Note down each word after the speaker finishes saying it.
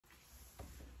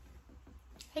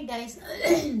Hey guys,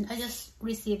 I just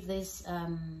received this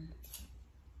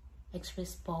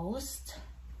express post,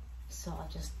 so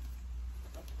I just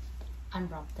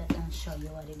unwrapped it and show you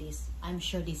what it is. I'm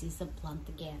sure this is a plant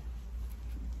again.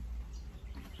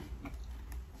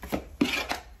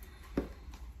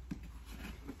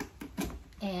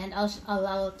 And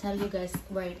I'll tell you guys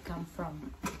where it come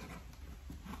from.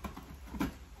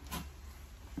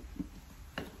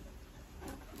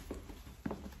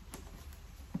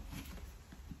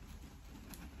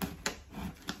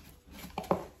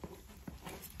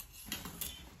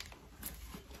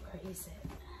 Where is it?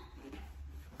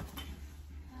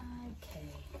 Okay.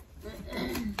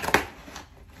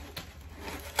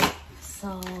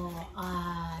 So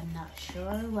I'm not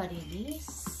sure what it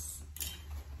is.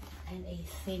 And I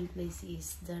think this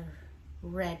is the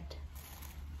red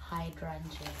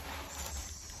hydrangeas,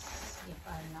 if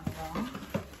I'm not wrong.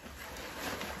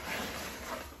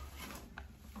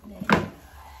 There.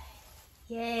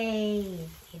 Yay!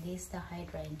 It is the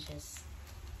hydrangeas.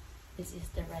 This is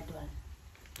the red one.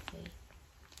 Okay.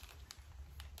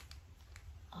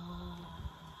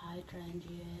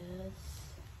 Hydrangeas.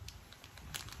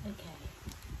 Okay.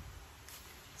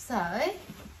 So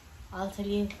I'll tell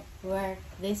you where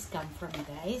this come from,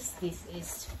 guys. This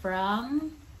is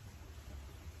from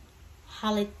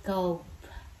Adelaide,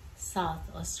 South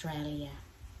Australia.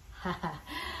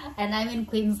 And I'm in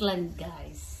Queensland,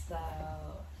 guys. So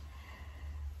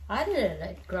I didn't know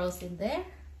it grows in there.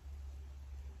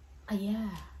 Yeah,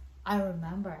 I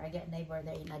remember I got neighbor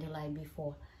there in Adelaide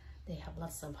before. They have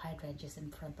lots of hydrangeas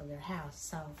in front of their house.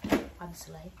 So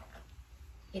obviously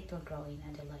it will grow in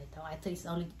Adelaide though. I think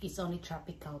it's only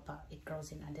tropical, but it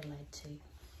grows in Adelaide too.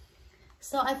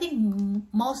 So I think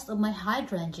most of my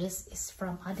hydrangeas is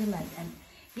from Adelaide. And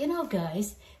you know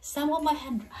guys, some of my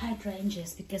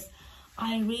hydrangeas, because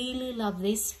I really love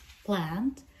this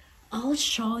plant, I'll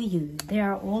show you. They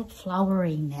are all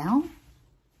flowering now.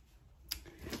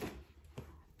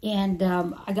 And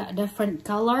I got a different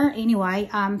color. Anyway,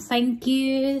 thank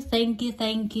you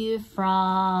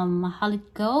from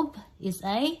Adelaide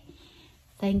SA.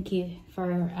 Thank you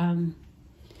for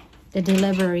the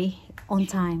delivery on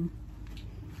time.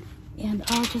 And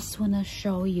I just want to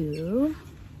show you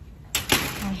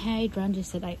my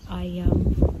hydrangeas that I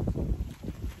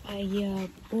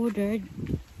ordered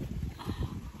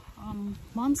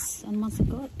months and months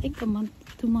ago. I think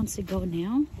 2 months ago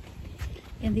now.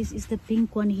 And this is the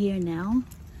pink one here now.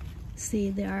 See,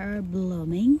 they are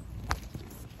blooming.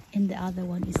 And the other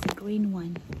one is the green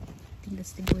one. I think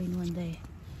that's the green one there.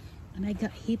 And I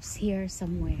got heaps here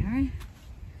somewhere.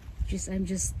 I'm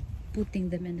just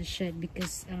putting them in the shed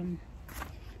because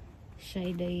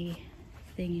shady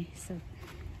thingy. So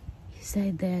you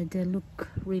say they look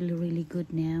really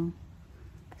good now.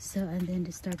 So and then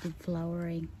they started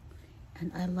flowering,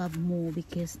 and I love more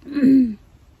because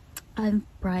I'm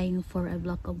praying for a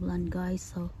block of land, guys.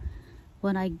 So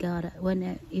when I got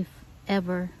it, if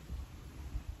ever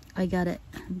I got it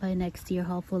by next year,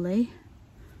 hopefully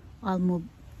I'll move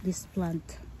this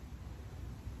plant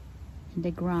in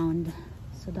the ground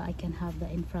so that I can have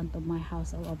that in front of my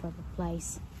house all over the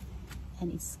place,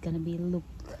 and it's gonna be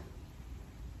look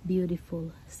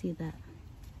beautiful. See that?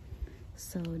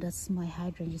 So that's my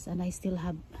hydrangeas, and I still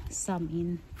have some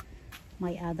in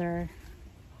my other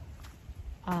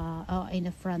in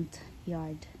the front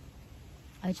yard.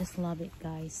 I just love it,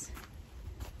 guys.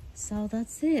 So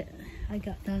that's it. I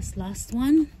got this last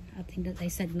one. I think that I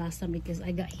said last one because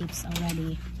I got heaps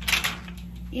already.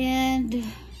 And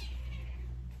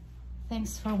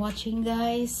thanks for watching,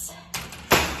 guys.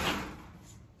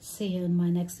 See you in my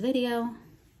next video.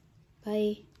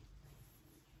 Bye.